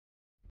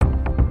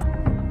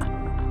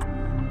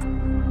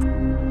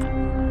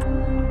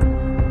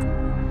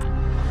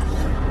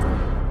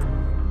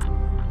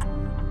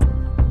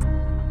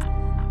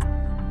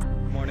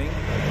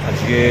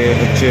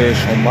হচ্ছে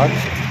সোমবার।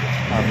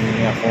 আমি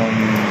এখন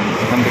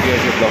এখান থেকে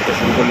এসে ব্লগটা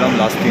শুরু করলাম।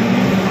 লাস্ট 3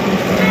 দিন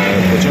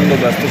প্রচণ্ড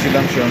ব্যস্ত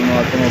ছিলাম, সেজন্য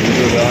আর কোনো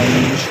ভিডিও দেওয়া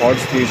হয়নি।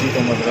 শর্টস দিয়েছি,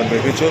 তোমরা সেটা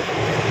দেখেছো।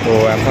 তো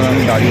এখন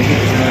আমি দাঁড়িয়েছি,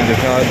 পিছনে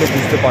দেখে হয়তো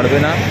বুঝতে পারবে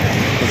না,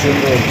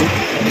 প্রচণ্ড অদ্ভুত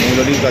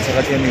মৌলারির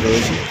কাছাকাছি আমি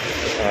রয়েছি।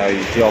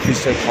 যে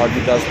অফিসটায় খাবার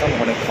দিতে আসতাম,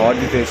 ওখানে খাবার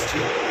দিতে এসেছি।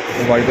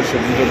 তো বাড়িতে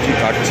সবজি টবজি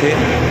কাটছে,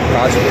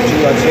 কাজ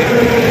প্রচুর আছে,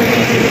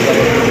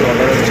 প্রচুর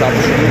অর্ডারের চাপ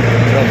শুরু,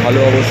 সেটা ভালো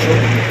অবশ্য।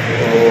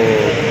 তো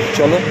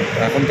চলো,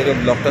 এখন থেকে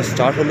ব্লগটা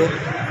স্টার্ট হলো।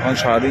 এখন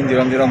সারাদিন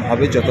যেরকম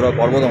হবে, যতটা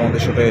পারবো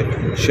তোমাদের সাথে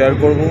শেয়ার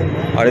করব।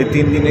 আর এই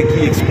 3 দিনে কী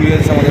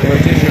এক্সপিরিয়েন্স আমাদের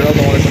হয়েছে সেটাও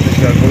তোমাদের সাথে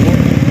শেয়ার করব।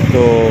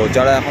 তো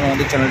যারা এখন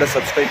আমাদের চ্যানেলটা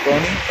সাবস্ক্রাইব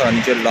করোনি, তারা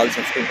নিচের লাল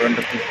সাবস্ক্রাইব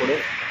বাটনটা ক্লিক করে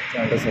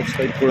চ্যানেলটা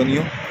সাবস্ক্রাইব করে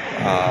নিও।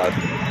 আর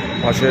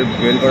পাশের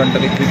বেল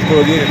বাটনটাকে ক্লিক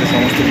করে দিও, যাতে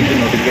সমস্ত কিছু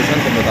নোটিফিকেশান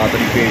তোমরা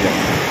তাড়াতাড়ি পেয়ে যাও।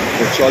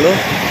 তো চলো,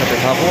 সাথে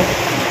থাকো,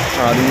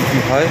 সারাদিন কী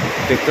হয়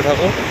দেখতে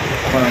থাকো।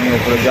 এখন আমি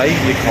ওপরে যাই,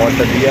 গিয়ে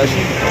খাবারটা দিয়ে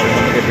আসি,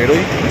 ওখান থেকে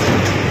বেরোই,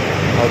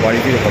 আর বাড়ি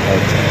ফিরে কথা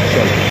হচ্ছে।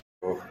 চলো,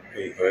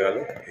 এই হয়ে গেল।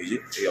 এই যে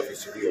এই অফিস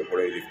থেকে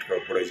ওপরে লিফটের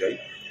ওপরে যাই,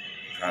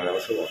 এখানে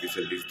দেখো সব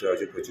অফিসের লিস্ট দেওয়া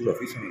আছে, প্রচুর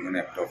অফিস। আমি এখানে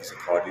একটা অফিসে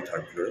খাওয়া দিই,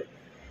 3rd ফ্লোরে।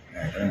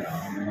 এখানে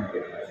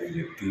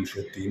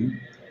 303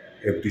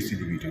 FDC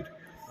লিমিটেড,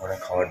 ওখানে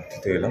খাবার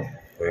দিতে এলাম।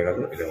 হয়ে গেল।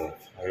 এরকম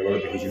আগেবারও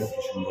দেখেছিলাম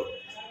কি সুন্দর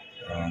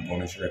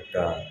গণেশের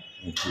একটা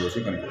মূর্তি রয়েছে,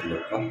 ganpati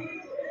bappa।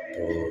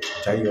 তো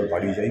যাই, ওর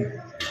বাড়ি যাই,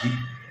 দেখি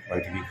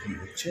বাড়ি থেকে কী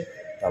হচ্ছে,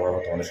 তারপর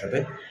আবার তোমাদের সাথে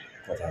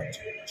কথা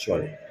হচ্ছে।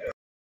 চলো।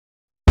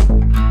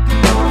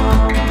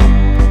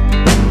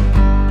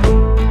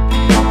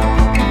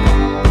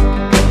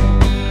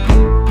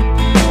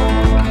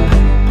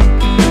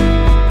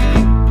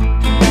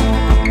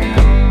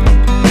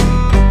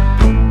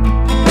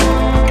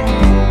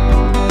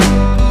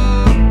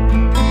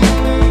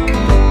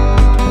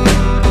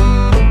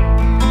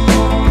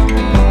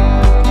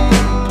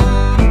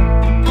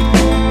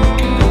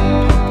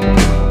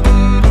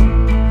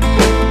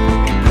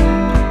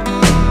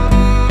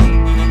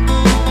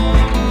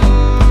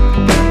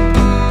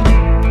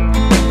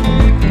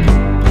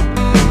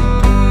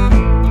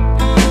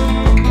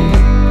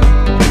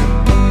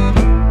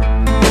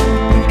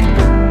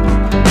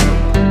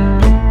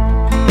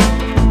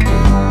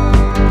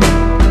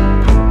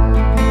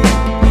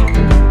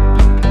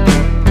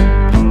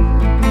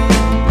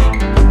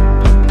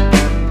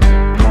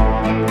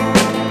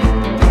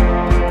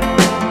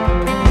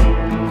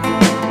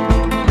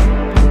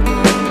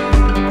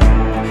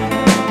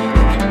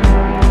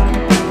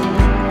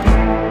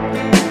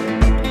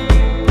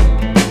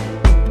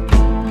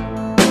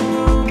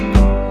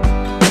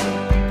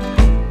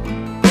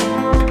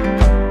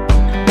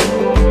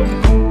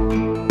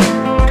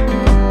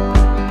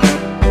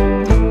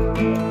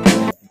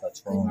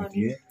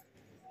 দিয়ে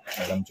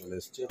ম্যাডাম চলে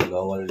এসছে,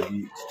 ব্লগ অলরেডি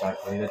স্টার্ট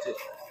হয়ে গেছে।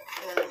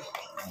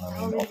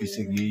 আমি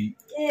অফিসে গিয়েই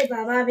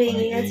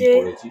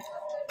করেছি।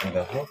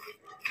 দেখো,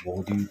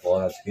 বহুদিন পর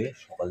আজকে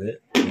সকালে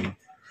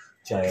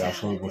চায়ের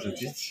আসর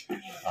বসেছে।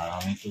 আর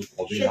আমি তো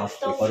কবে লাস্ট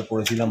পেপার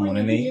পড়েছিলাম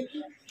মনে নেই।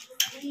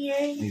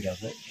 এই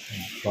দেখো,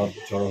 সব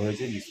জড়ো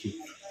হয়েছে বিস্কুট।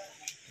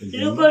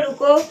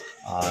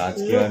 আর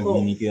আজকে আর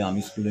মিনিকে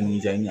আমি স্কুলে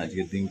নিয়ে যাইনি,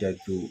 আজকের দিনটা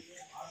একটু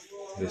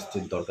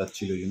রেস্টের দরকার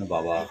ছিল, ওই জন্য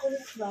বাবা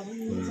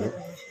বললো।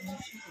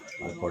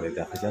 তারপরে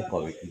দেখা যাক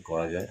কবে কী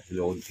করা যায়।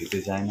 আসলে ও যেতে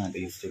চায় না,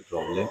 এই হচ্ছে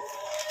প্রবলেম।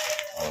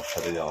 ওর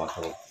সাথে যাওয়া আসা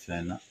করতে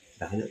চায় না।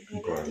 দেখা যাক কী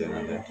করা যায় না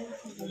যায়।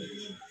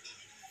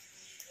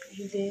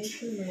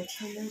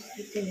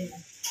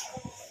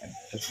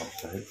 একটা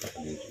সপ্তাহের টাকা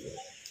দিয়েছিল,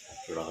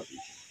 100 টাকা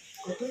দিয়েছিল।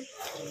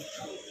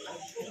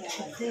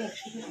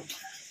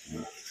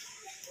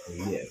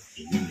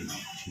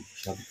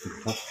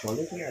 ঠিকঠাক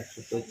চলে তো 1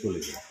 সপ্তাহে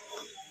চলে যায়,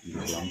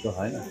 এরকম তো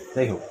হয় না।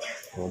 যাই হোক,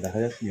 তো দেখা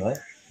যাক কী হয়।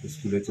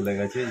 স্কুলে চলে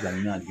গেছে, জানি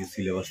না আজকে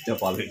সিলেবাসটা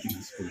পাবে কিন্তু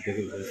স্কুল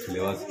থেকে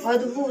সিলেবাস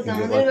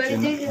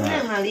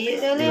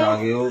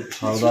আগেও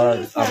সারদা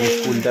আগে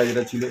স্কুলটা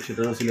যেটা ছিল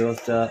সেটারও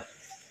সিলেবাসটা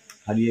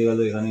হারিয়ে গেল।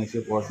 এখানে এসে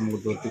পড়াশোনা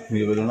করতে করতে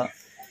খুঁজে পেলো না।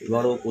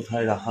 এবারও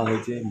কোথায় রাখা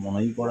হয়েছে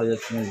মনেই করা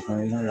যাচ্ছে না। যেখানে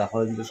যেখানে রাখা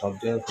হয়েছিল সব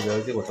জায়গায় খোঁজা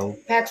হয়েছে, কোথাও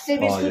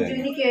পাওয়া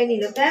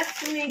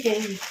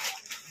যায়নি।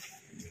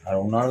 আর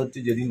ওনার হচ্ছে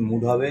যেদিন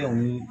মুড হবে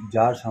উনি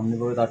যার সামনে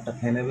পড়ে তারটা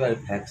খেয়ে নেবে। আর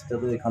ফ্যাক্সটা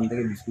তো এখান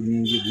থেকে বিস্কুট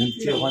নিয়ে গিয়ে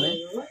ঘুরছে ওখানে,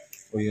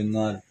 ওই জন্য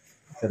আর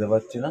খেতে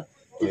পারছে না।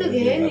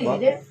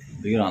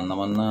 দেখি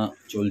রান্নাবান্না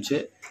চলছে,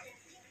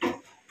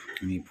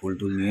 আমি ফুল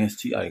টুল নিয়ে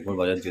এসেছি। আরেকবার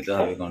বাজার যেতে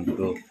হবে, কারণ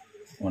দুটো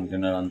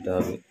কন্টেনার আনতে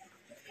হবে।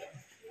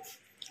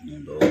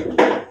 তো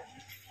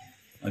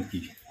আর কি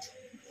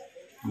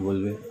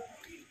বলবে,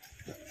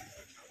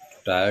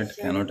 টায়ার্ড,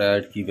 কেন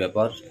টায়ার্ড, কী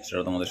ব্যাপার,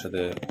 সেটা তোমাদের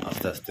সাথে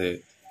আস্তে আস্তে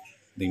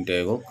দিনটা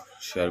এগোক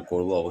শেয়ার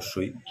করবো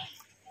অবশ্যই।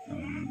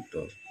 তো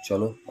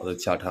চলো, ওদের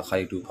চা টা খাই,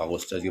 একটু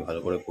কাগজটা আজকে ভালো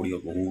করে পড়িও।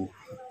 বহু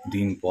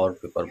দিন পর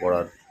পেপার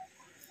পড়ার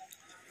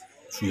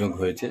সুযোগ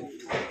হয়েছে।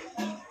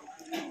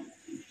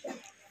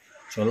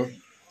 চলো,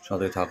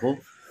 সাথে থাকো,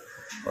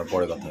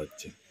 পরে কথা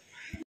হচ্ছে।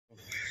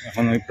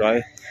 এখন ওই প্রায়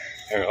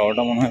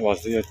 11টা মনে হয়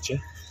বাজতে যাচ্ছে।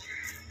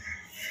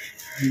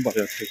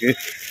 বাজার থেকে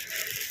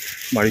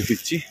বাড়ি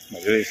ফিরছি।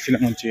 বাজারে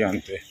এসেছিলাম হচ্ছে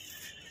আনতে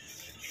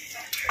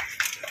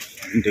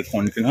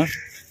কন্টেনার,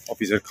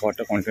 অফিসের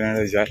খাবারটা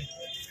কন্টেনারে যায়।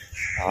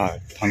 আর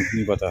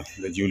থানকুনি পাতা,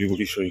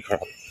 জিউলিগুটির শরীর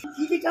খারাপ,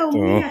 তো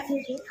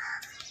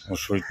ওর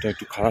শরীরটা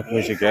একটু খারাপ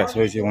হয়েছে, গ্যাস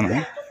হয়েছে মনে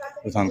হয়,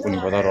 তো থানকুনি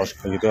পাতা রস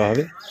খাইয়ে দেওয়া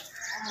হবে।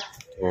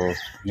 তো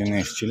জন্য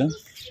এসেছিলাম,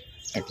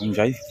 এখন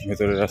যাই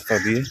ভেতরের রাস্তা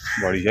দিয়ে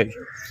বাড়ি যাই।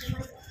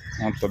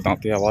 আমার তো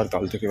দাঁতে আবার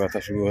কাল থেকে ব্যথা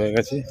শুরু হয়ে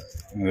গেছে,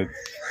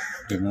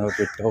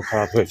 পেটটাও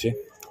খারাপ হয়েছে।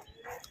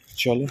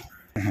 চলো,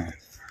 হ্যাঁ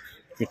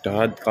পেটটা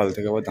কাল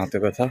থেকে আবার দাঁতে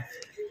ব্যথা,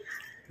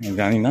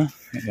 জানি না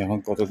এখন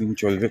কতদিন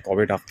চলবে,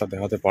 কবে ডাক্তার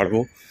দেখাতে পারবো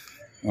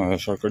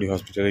সরকারি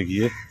হসপিটালে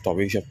গিয়ে,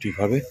 তবেই সব ঠিক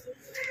হবে।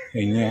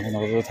 এই নিয়ে এখন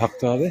আপাতত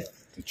থাকতে হবে।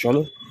 তো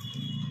চলো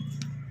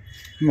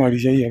বাড়ি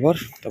যাই আবার,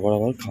 তারপর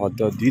আবার খাবার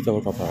দাবার দিই,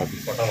 তারপর কথা হবে।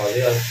 কটা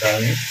বাজে আর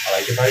টাইম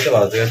 2:30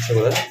 বাজতে যাচ্ছে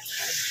বোধ হয়।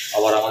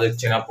 আবার আমাদের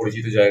চেনা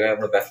পরিচিত জায়গায়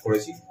আমরা ব্যাক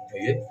করেছি,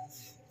 এই যে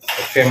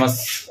ফেমাস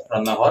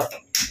রান্নাঘর।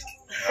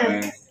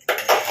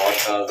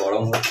 খাবারটা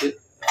গরম হচ্ছে,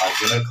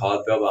 আটজনের খাওয়া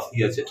দাওয়া বাকি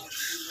আছে।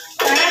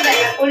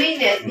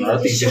 ওনারা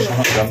 3টের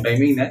সময় গ্রাম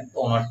টাইমেই নেয়, তো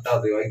ওনারটা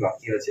দেওয়াই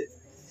বাকি আছে।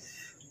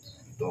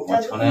 তো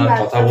মাঝখানে আর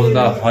কথা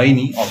বলতে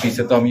হয়নি,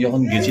 অফিসে তো আমি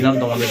যখন গেছিলাম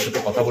তোমাদের সাথে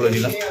কথা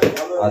বলেছিলাম,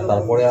 আর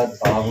তারপরে আর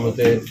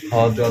তাড়াহুড়োতে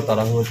খাওয়া দাওয়া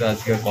তাড়াহুড়োতে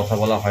আজকে আর কথা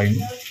বলা হয়নি।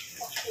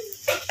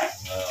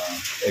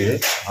 এই যে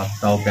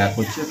হাতটাও প্যাক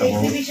হচ্ছে,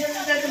 তারপর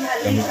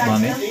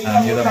মানে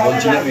আমি যেটা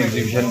বলছিলাম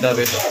এক্সিবিশনটা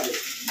বেশ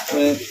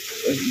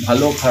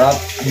ভালো খারাপ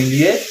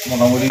মিলিয়ে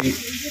মোটামুটি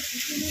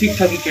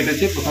ঠিকঠাকই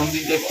কেটেছে। প্রথম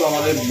দিনটা একটু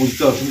আমাদের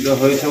বুঝতে অসুবিধা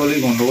হয়েছে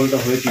বলেই গন্ডগোলটা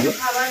হয়েছিল,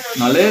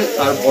 নাহলে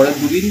তারপরের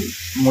দুদিন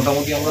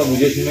মোটামুটি আমরা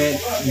বুঝে শুনে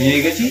নিয়ে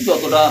গেছি।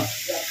 যতটা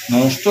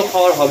নষ্ট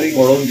খাওয়ার হবেই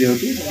গরম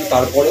যেহেতু, কিন্তু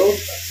তারপরেও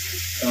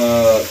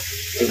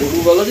এটুকু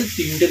বলো যে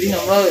 3টে দিন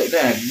আমরা এটা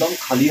একদম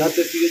খালি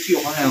হাতে ফিরেছি।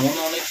 ওখানে এমন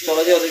অনেক স্টল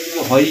আছে যাদের কিছু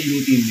হয়ই নি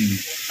 3 দিনে,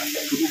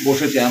 শুধু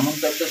বসেছে। এমন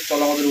তো একটা স্টল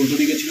আমাদের উল্টো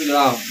দিকে ছিল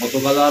যারা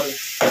গতকাল আর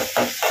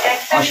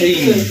আসেই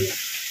নি,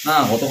 না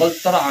গতকাল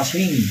তারা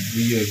আসেই নি।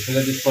 ওই যে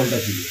ছেলেদের স্টলটা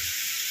ছিল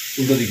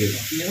উল্টো দিকে,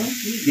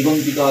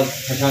 দিগন্তিকা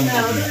ফ্যাশন,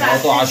 তারা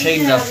তো আসেই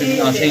নি, লাস্টের দিন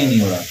আসেই নি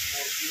ওরা।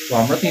 তো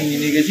আমরা 3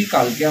 দিনে গেছি,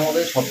 কালকে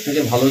আমাদের সব থেকে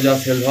ভালো যা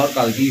সেল হওয়ার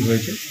কালকেই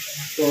হয়েছে।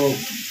 তো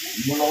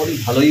মোটামুটি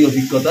ভালোই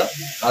অভিজ্ঞতা।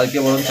 কালকে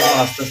বরঞ্চ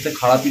আস্তে আস্তে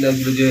খারাপই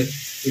লাগছিল যে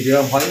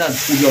যেরকম হয় না,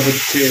 পুজো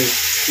হচ্ছে,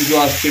 পুজো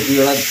আসছে,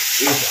 পুজোটা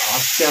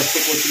আস্তে আস্তে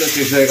করছিল,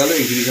 শেষ হয়ে গেল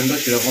এক্সিবিশনটা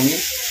সেরকমই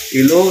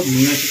এলো,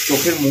 নিয়ে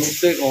চোখের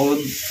মুহূর্তে কখন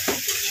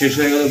শেষ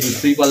হয়ে গেল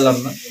বুঝতেই পারলাম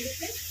না।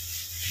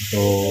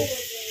 তো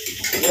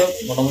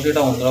মোটামুটি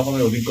একটা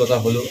অন্যরকমের অভিজ্ঞতা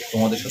হলো।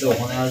 তোমাদের সাথে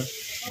ওখানে আর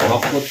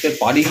ব্লগ করতে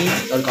পারিনি,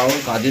 তার কারণ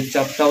কাজের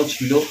চাপটাও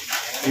ছিল।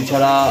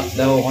 এছাড়া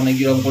দেখো ওখানে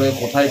কীরকম করে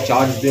কোথায়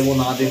চার্জ দেবো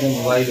না দেবো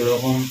মোবাইল,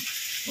 ওরকম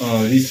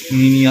রিস্ক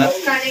নিয়ে আর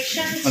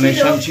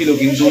কানেকশান ছিল,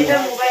 কিন্তু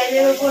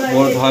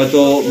হয়তো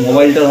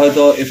মোবাইলটার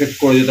হয়তো এফেক্ট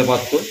করে যেতে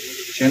পারতো,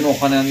 সেজন্য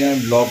ওখানে আমি আর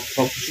ব্লগ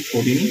সব কিছু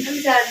করিনি।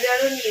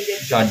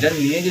 চার্জার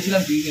নিয়ে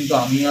গেছিলাম ঠিকই, কিন্তু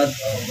আমি আর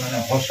মানে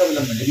ভরসা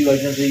পেলাম না, যদি বাই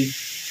চান্স এই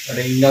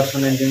একটা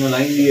ইন্ডাকশনের জন্য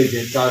লাইন দিয়েছে,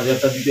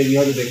 চার্জারটা দিতে গিয়ে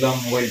হয়তো দেখলাম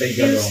মোবাইলটাই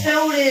গেল।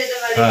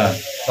 হ্যাঁ,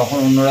 তখন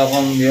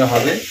অন্যরকম ইয়ে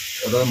হবে।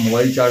 ওটা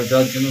মোবাইল চার্জ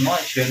দেওয়ার জন্য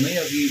নয়, সেজন্যই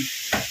আর কি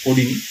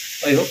করিনি।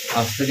 যাই হোক,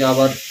 আজ থেকে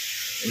আবার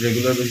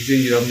রেগুলার বেসিসে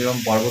যেরকম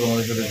পারবো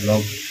তোমাদের সাথে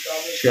ব্লগ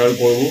শেয়ার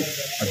করবো।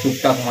 আর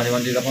টুকটাক মাঝে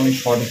মাঝে যখন আমি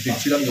শর্ট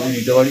দিচ্ছিলাম যদি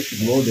দিতে পারি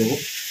সেগুলোও দেবো।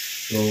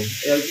 তো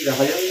এই আর কি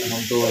দেখা যাক।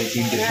 এখন তো এই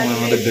 3টের সময়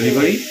আমাদের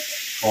ডেলিভারি,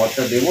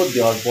 খাবারটা দেবো,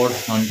 দেওয়ার পর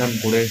স্নান টান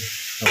করে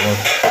তারপর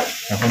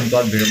এখন তো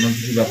আর বেরোনোর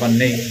কিছু ব্যাপার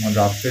নেই।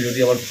 রাত্রে যদি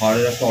আবার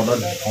খাবারের একটা অর্ডার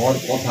হওয়ার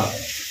কথা,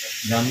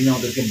 জানি না,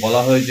 ওদেরকে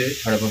বলা হয়েছে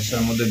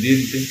 5:30টার মধ্যে দিয়ে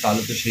দিতে,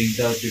 তাহলে তো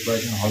সেইটা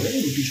প্রিপারেশন হবে,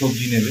 রুটি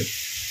সবজি নেবে।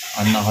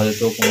 আর না হলে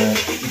তো কোনো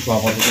কিছু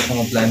আপাতত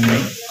কোনো প্ল্যান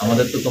নেই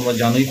আমাদের। তো তোমরা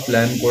জানোই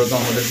প্ল্যান করে তো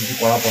আমাদের কিছু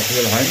করা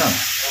পসিবল হয় না,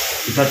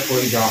 হুটহাট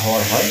করেই যা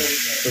হওয়ার হয়।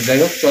 তো যাই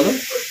হোক, চলো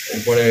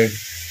এরপরে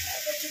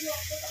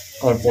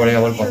পরে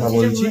আবার কথা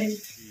বলছি।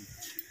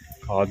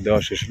 খাওয়ার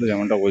দেওয়া শেষ হলো,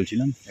 যেমনটা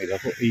বলছিলাম। এই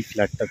দেখো এই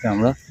ফ্ল্যাটটাতে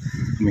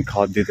আমি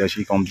খাওয়ার দিতে আসি,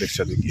 এই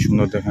কমপ্লেক্সটাতে। কি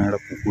সুন্দর দেখেন,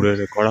 একটা পুকুরের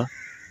করা,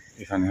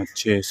 এখানে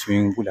হচ্ছে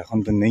সুইমিং পুল, এখন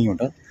তো নেই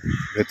ওটা।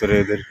 ভেতরে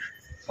এদের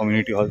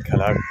কমিউনিটি হল,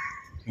 খেলার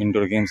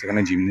ইনডোর গেমস,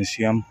 এখানে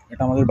জিমনেশিয়াম।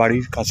 এটা আমাদের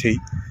বাড়ির কাছেই,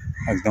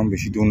 একদম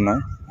বেশি দূর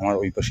নয়, আমার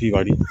ওই পাশেই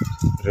বাড়ি,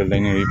 রেল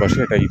লাইনের ওই পাশে,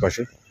 এটা এই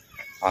পাশে।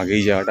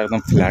 আগেই জায়গাটা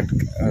একদম ফ্ল্যাট,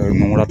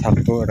 নোংরা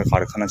থাকতো, একটা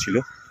কারখানা ছিল,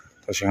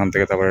 তো সেখান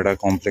থেকে তারপর এটা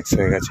কমপ্লেক্স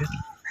হয়ে গেছে।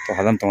 তো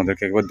ভাবলাম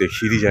তোমাদেরকে একবার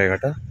দেখিয়ে দিই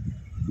জায়গাটা,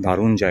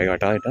 দারুণ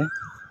জায়গাটা এটা।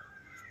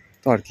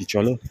 তো আর কি,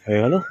 চলো হয়ে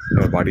গেল,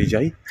 এবার বাড়ি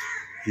যাই,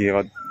 গিয়ে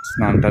এবার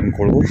স্নান টান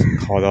করবো,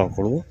 খাওয়া দাওয়া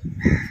করবো।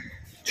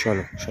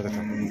 চলো সাথে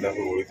থাকুন।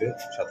 দেখো ঘড়িতে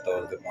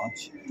 7:05,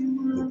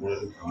 দুপুরে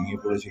ঘুমিয়ে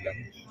পড়েছিলাম,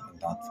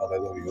 দাঁত ফাঁকা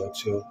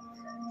বিভৎস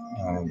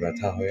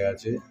ব্যথা হয়ে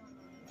আছে।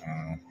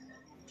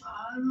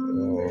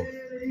 তো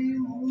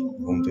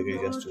ঘুম থেকে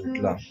জাস্ট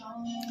উঠলাম,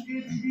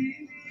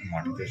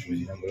 মাটিতে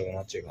শুয়েছিলাম বলে মনে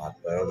হচ্ছে, হাত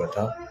পায়েও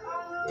ব্যথা।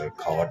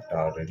 খাবারটা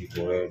রেডি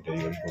করে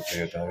ডেলিভারি করতে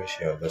যেতে হবে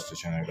শিয়ালদা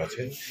স্টেশনের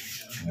কাছে,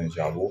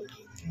 যাবো।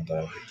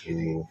 তার একটু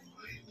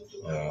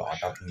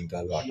আটা কিনতে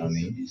হবে, আটা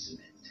নেই।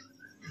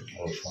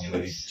 ও সন্ধ্যা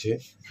দিচ্ছে,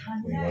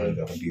 পরিবারে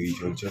যখন টিভি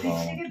চলছে,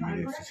 বাবা মা টিভি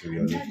দেখছে,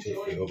 সিরিয়াল দেখছে।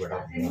 এও বেটা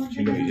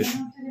ঘুমোচ্ছিল, এই যে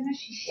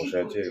বসে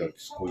আছে।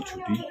 স্কুল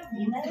ছুটি,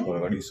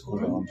 সরকারি স্কুল,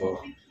 এখন তো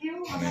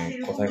মানে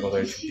কোথায়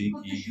কোথায় ছুটি,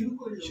 কি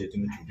কিসের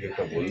জন্য ছুটি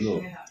একটা বললো,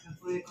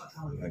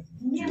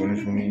 জীবনের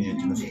সঙ্গে এর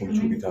জন্য স্কুল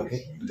ছুটি থাকে।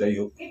 যাই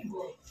হোক,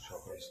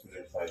 সকালে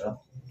স্কুলের ফায়দা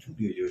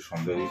ছুটি হয়ে যাবে,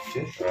 সন্ধ্যা দিচ্ছে।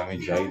 এবার আমি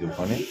যাই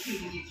দোকানে,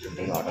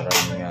 আটাটা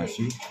নিয়ে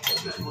আসি,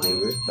 কিছু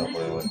করবে,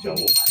 তারপরে আবার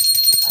যাবো।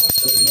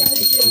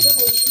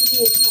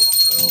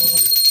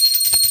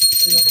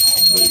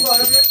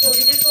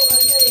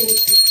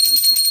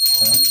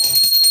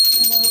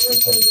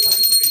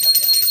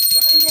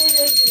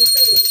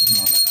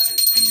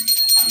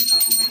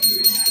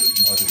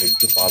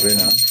 দেখতে পাবে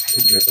না,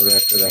 ভেতরে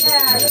একটা দেখো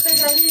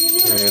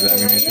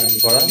ল্যামিনেশন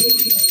করা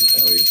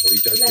ওই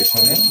ঘড়িটার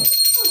পেছনে,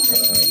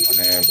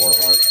 মানে বড়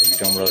মার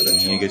ছবিটা আমরা ওটা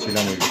নিয়ে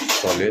গেছিলাম ওই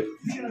স্টলে,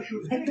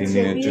 3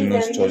 দিনের জন্য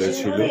স্টলে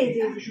ছিল।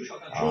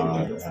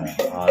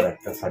 আর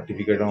একটা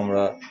সার্টিফিকেটও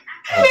আমরা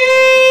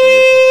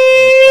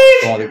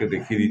তোমাদেরকে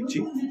দেখিয়ে দিচ্ছি।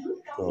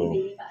 তো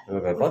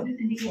ব্যাপার,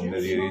 সন্ধ্যে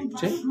দিয়ে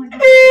দিচ্ছে,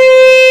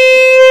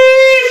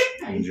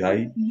 যাই।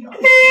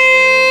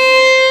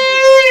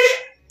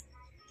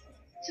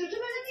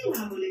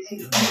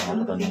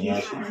 নিয়ে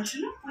আসি,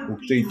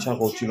 উঠতে ইচ্ছা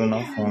করছিল না,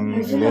 ফোন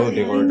এলো,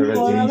 ডেকোরেটরের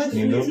জিনিস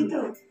নিল।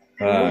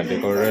 হ্যাঁ,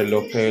 ডেকোরেটরের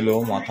লোকটা এলো,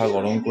 মাথা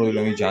গরম করে দিল।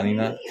 আমি জানি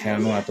না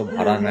কেন এত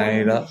ভাড়া নেয়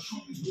এরা।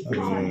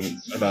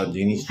 একটা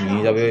জিনিস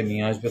নিয়ে যাবে,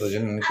 নিয়ে আসবে, তার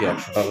জন্য নাকি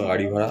 100 টাকা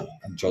গাড়ি ভাড়া।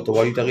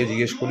 যতবারই তাকে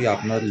জিজ্ঞেস করি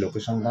আপনার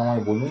লোকেশনটা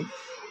আমাকে বলুন,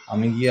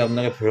 আমি গিয়ে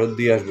আপনাকে ফেরত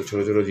দিয়ে আসবো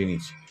ছোটো ছোটো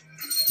জিনিস,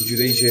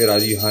 কিছুতেই সে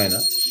রাজি হয় না।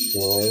 তো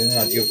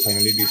আজকে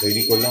ফাইনালি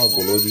ডিসাইডই করলাম,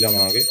 বলেও দিলাম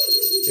ওনাকে,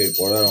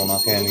 এরপর আর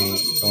ওনাকে আমি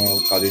কোনো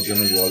কাজের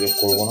জন্য যোগাযোগ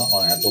করবো না,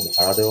 কারণ এত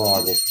ভাড়া দেওয়া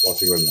আমার পক্ষে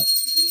পসিবল না।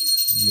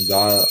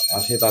 যা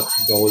আসে তার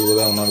ডবল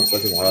বোধহয় ওনার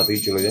কাছে ভাড়াতেই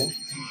চলে যায়।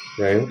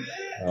 যাই হোক,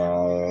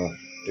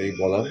 এই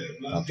বলার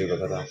হাতের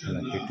কথাটা এখন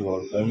একটু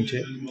আবার কমছে।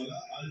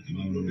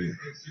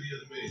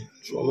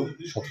 চলো,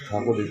 সাথে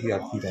থাকো, দেখি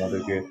আর কি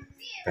তোমাদেরকে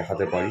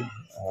দেখাতে পারি।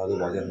 আমাদের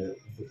বাজারে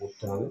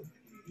করতে হবে,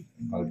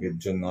 কালকের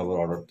জন্য আবার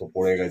অর্ডার তো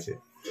পড়ে গেছে।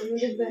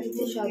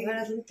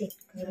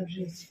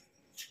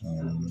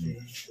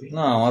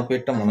 না, আমার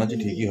পেটটা মনে হচ্ছে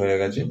ঠিকই হয়ে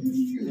গেছে,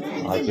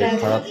 আর পেট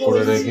খারাপ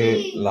করে রেখে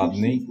লাভ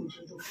নেই।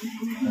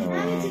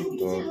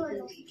 তো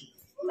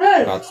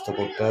কাজ তো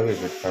করতে হবে,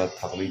 পেট খারাপ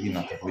থাকলেই কি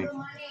না থাকলেই কি।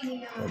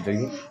 যাই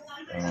হোক,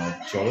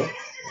 চলো,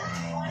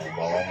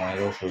 বাবা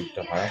মায়েরও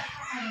শরীরটা খারাপ,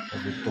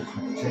 ওষুধ তো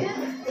খাচ্ছে,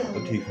 তো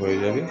ঠিক হয়ে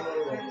যাবে।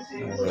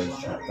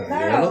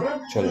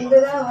 চলো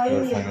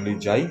এবার ফাইনালি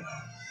যাই,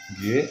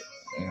 গিয়ে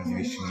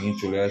জিনিস নিয়ে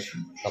চলে আসি,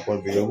 তারপর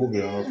বেরোবো।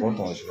 বেরোনোর পর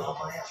তোমার সাথে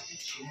কথা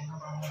বলছি।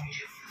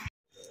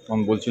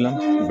 তখন বলছিলাম,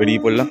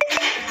 বেরিয়ে পড়লাম,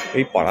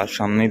 এই পাড়ার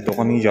সামনের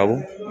দোকানেই যাবো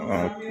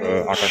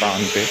আটাটা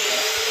আনতে,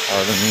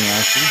 আটাটা নিয়ে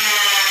আসি।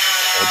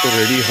 তো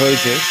রেডি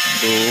হয়েছে,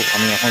 তো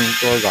আমি এখন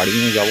তো আর গাড়ি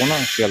নিয়ে যাবো না,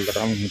 শিয়ালদাটা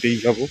আমি হেঁটেই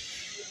যাবো।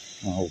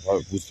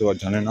 বুঝতে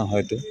জানে না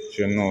হয়তো,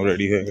 সেজন্য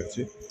রেডি হয়ে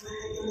গেছে।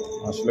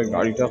 আসলে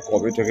গাড়িটা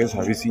কবে থেকে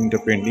সার্ভিসিংটা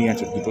পেন্ডিং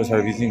আছে, 2টো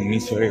সার্ভিসিং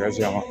মিস হয়ে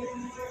গেছে আমার।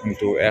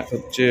 কিন্তু এক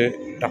হচ্ছে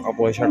টাকা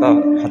পয়সাটা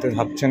হাতে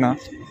থাকছে না,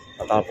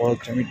 আর তারপর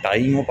হচ্ছে আমি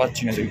টাইমও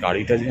পাচ্ছি না যে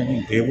গাড়িটা যে আমি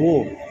দেবো,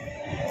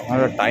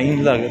 আমার টাইম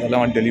লাগে, তাহলে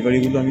আমার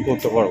ডেলিভারিগুলো আমি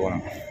করতে পারবো না।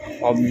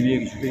 সব মিলিয়ে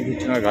কিছুতেই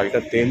হচ্ছে না,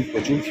 গাড়িটার তেল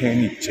প্রচুর খেয়ে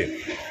নিচ্ছে।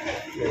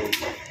 তো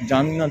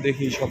জানি না,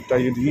 দেখি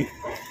সপ্তাহে যদি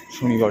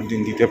শনিবার দিন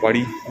দিতে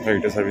পারি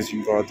গাড়িটা সার্ভিসিং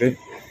করাতে,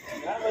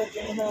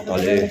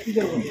 তাহলে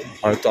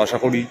হয়তো আশা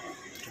করি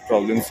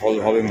প্রবলেম সলভ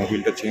হবে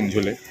মোবিলটা চেঞ্জ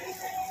হলে।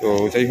 তো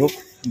যাই হোক,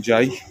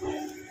 যাই,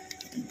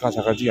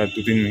 কাছাকাছি আর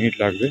 2-3 মিনিট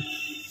লাগবে।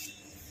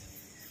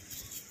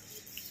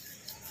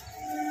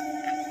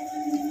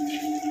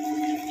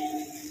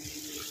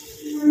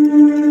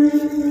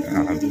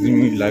 2-3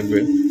 মিনিট লাগবে,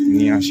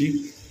 নিয়ে আসি,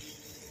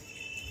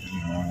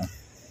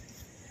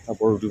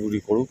 তারপর রুটি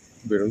করুক,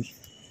 বেরোই।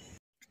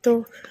 তো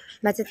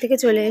বাজার থেকে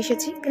চলে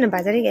এসেছি, কেন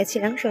বাজারে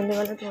গেছিলাম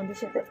সন্ধ্যেবেলা, তোমাদের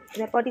সাথে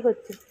পটি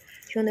করছি,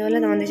 সন্ধ্যেবেলা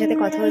তোমাদের সাথে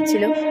কথা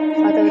হচ্ছিল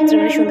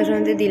মানে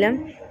সন্ধ্যে দিলাম।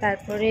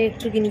 তারপরে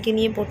একটু গিনিকে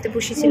নিয়ে পড়তে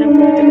বসেছিলাম,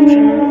 পড়তে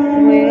বসানো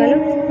হয়ে গেল,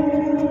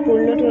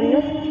 পড়লো,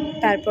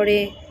 তারপরে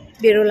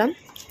বেরোলাম।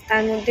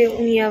 তার মধ্যে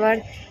উনি আবার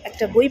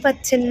একটা বই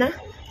পাচ্ছেন না,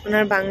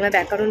 ওনার বাংলা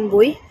ব্যাকরণ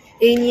বই,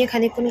 এই নিয়ে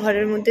খানিকক্ষণ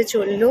ঘরের মধ্যে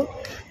চললো।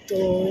 তো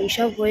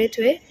এইসব হয়ে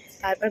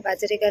তারপর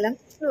বাজারে গেলাম।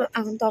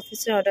 এখন তো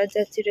অফিসের অর্ডার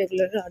যাচ্ছে,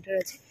 রেগুলার অর্ডার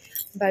আছে।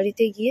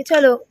 বাড়িতে গিয়ে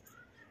চলো,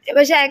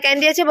 এবার সে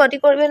ক্যান্ডি আছে, বটি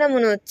করবে না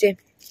মনে হচ্ছে,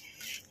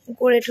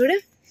 করে ঠোরে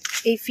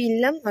এই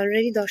ফিরলাম।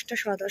 অলরেডি 10টা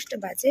 10:15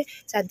 বাজে।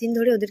 4 দিন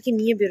ধরে ওদেরকে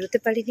নিয়ে বেরোতে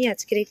পারিনি,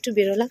 আজকের একটু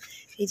বেরোলাম।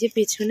 এই যে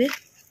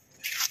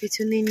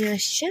পেছনে নিয়ে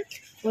আসছে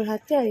ওর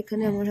হাতে, আর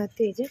এখানে আমার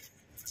হাতে। এই যে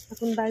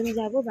এখন বাড়ি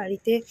যাব,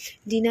 বাড়িতে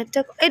ডিনারটা,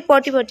 এই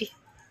পটি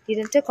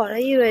ডিনারটা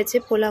করাই রয়েছে,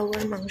 পোলাও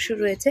আর মাংস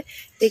রয়েছে।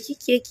 দেখি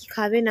কে কি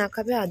খাবে না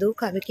খাবে, আদৌ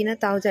খাবে কিনা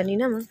তাও জানি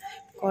না, আমার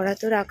করা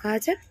তো রাখা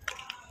আছে।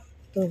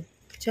 তো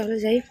চলো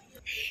যাই।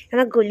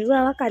 আমার গোলু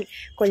বাবা কাল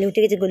কলে উঠে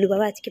গেছে, গোলু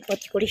বাবা আজকে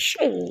পটি করিস।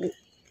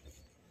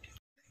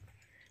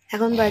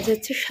 এখন বাজে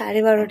হচ্ছে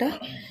 12:30।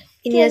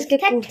 ইনি আজকে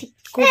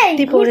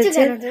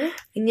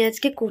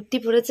কুর্তি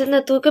পরেছেন না,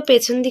 তোকে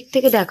পেছন দিক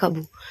থেকে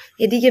দেখাবো,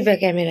 এদিকে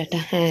ক্যামেরাটা।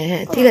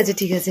 হ্যাঁ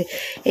ঠিক আছে।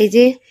 এই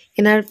যে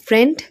এনার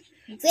ফ্রেন্ড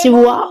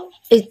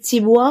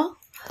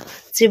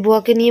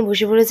চিবুয়াকে নিয়ে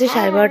বসে পড়েছে।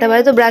 12:30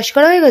 বাজে, তো ব্রাশ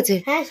করা হয়ে গেছে,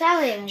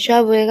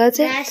 সব হয়ে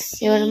গেছে।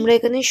 এবার আমরা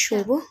এখানে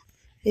শোবো,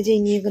 এই যে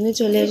ইনি এখানে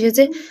চলে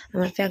এসেছে,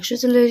 আমার ফ্যাক্সও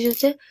চলে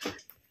এসেছে।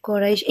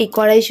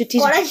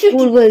 কড়াইশুটির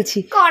পুর বলছি,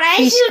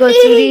 ফিশ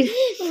কচুরির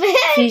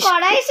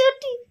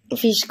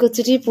ফিশ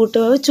কচুরির পুরটা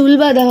ভাবে চুল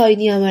বাঁধা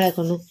হয়নি আমার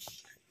এখনো,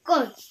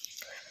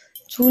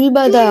 চুল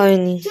বাঁধা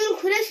হয়নি।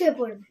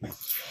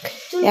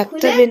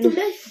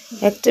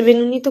 একটা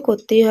বেনুনি তো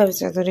করতেই হবে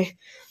চাদরে।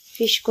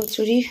 ফিশ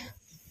কচুরি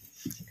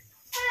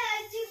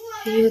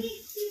এই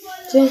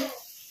হচ্ছে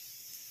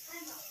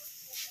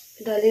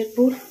ডালের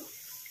পুর,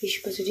 ফিশ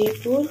কচুরির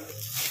পুর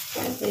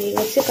এই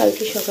গেছে।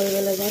 কালকে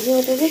সকালবেলা যাবে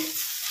ওটাকে।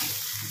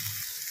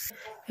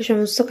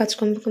 সমস্ত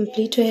কাজকর্ম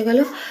কমপ্লিট হয়ে গেল।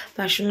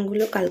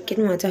 বাসনগুলো কালকের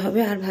মাজা হবে।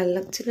 আর ভাল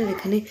লাগছে না,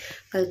 এখানে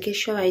কালকের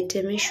সব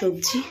আইটেমের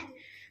সবজি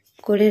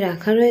করে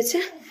রাখা রয়েছে।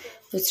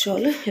 তো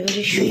চলো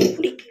এবারে শুয়ে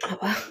পড়ি।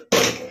 বাবা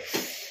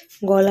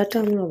গলাটা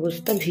আমার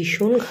অবস্থা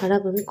ভীষণ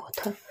খারাপ, আমি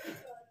কথা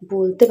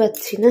বলতে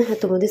পারছি না। হ্যাঁ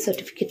তোমাদের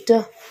সার্টিফিকেটটা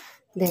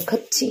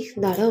দেখাচ্ছি,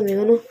 দাঁড়াও আমি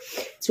এখনো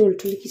চুল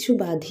টুল কিছু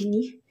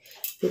বাঁধিনি,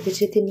 পেতে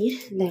চেতে নিয়ে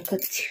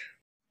দেখাচ্ছি।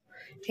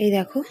 এই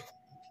দেখো,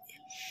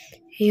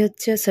 এই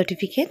হচ্ছে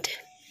সার্টিফিকেট।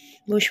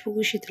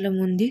 বসপুকুর শীতলা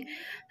মন্দির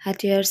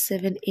হাটিয়ার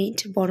 7-8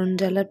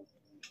 বরণডালা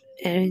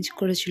অ্যারেঞ্জ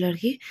করেছিল আর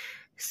কি।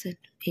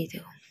 এই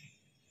দেখো,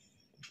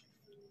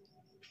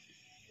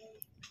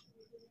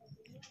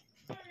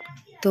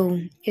 তো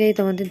এটাই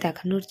তোমাদের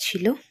দেখানোর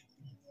ছিল।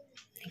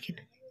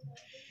 এখানে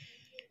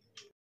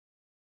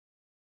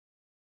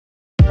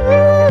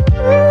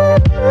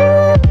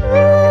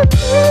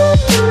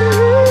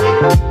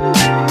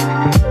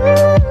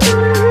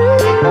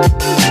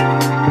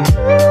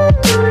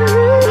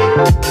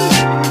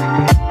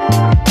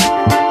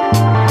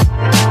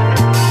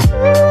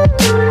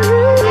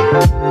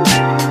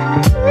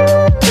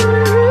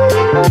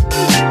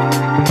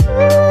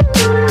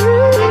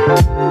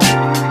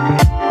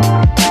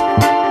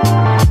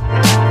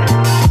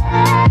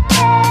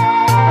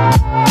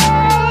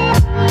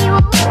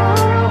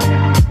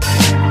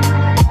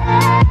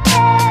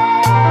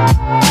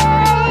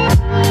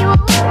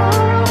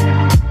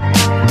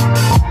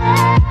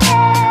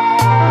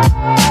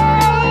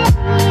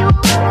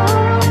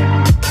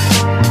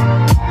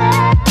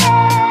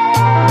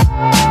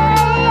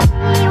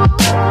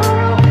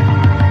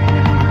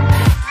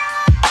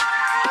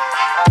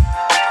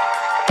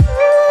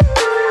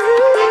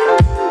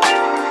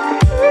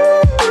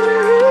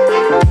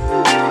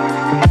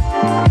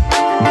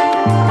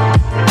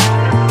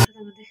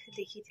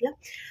দেখিয়েছিলাম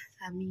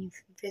আমি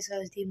ফেস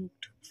ওয়াশ দিয়ে মুখ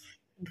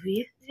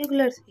ধুয়ে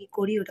রেগুলার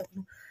করি, ওটা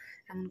কোনো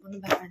এমন কোনো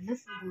ব্যাপার না।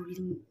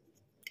 বোরলিং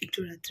একটু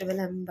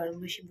রাত্রেবেলা আমি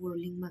বারংমাসি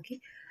বোরলিং মাখি,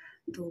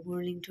 তো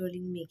বোরলিং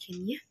টোরলিং মেখে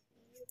নিয়ে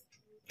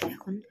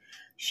এখন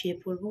শুয়ে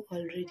পড়বো।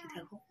 অলরেডি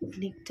দেখো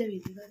অনেকটা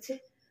বেজে গেছে,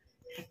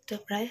 একটা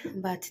প্রায়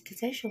বাজতে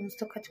চাই। সমস্ত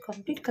কাজ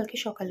কমপ্লিট, কালকে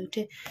সকালে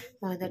উঠে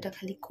ময়দাটা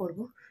খালি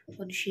করবো।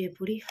 তখন শুয়ে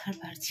পড়ি, আর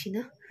পারছি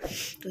না।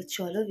 তো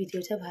চলো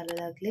ভিডিওটা ভালো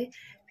লাগলে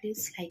প্লিজ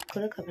লাইক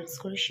করো, কমেন্টস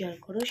করো, শেয়ার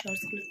করো।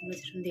 শর্টসগুলো তোমরা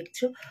যেরকম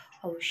দেখছো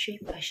অবশ্যই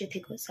পাশে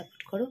থেকো,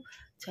 সাপোর্ট করো।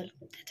 চলো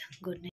টাটা, গুড নাইট।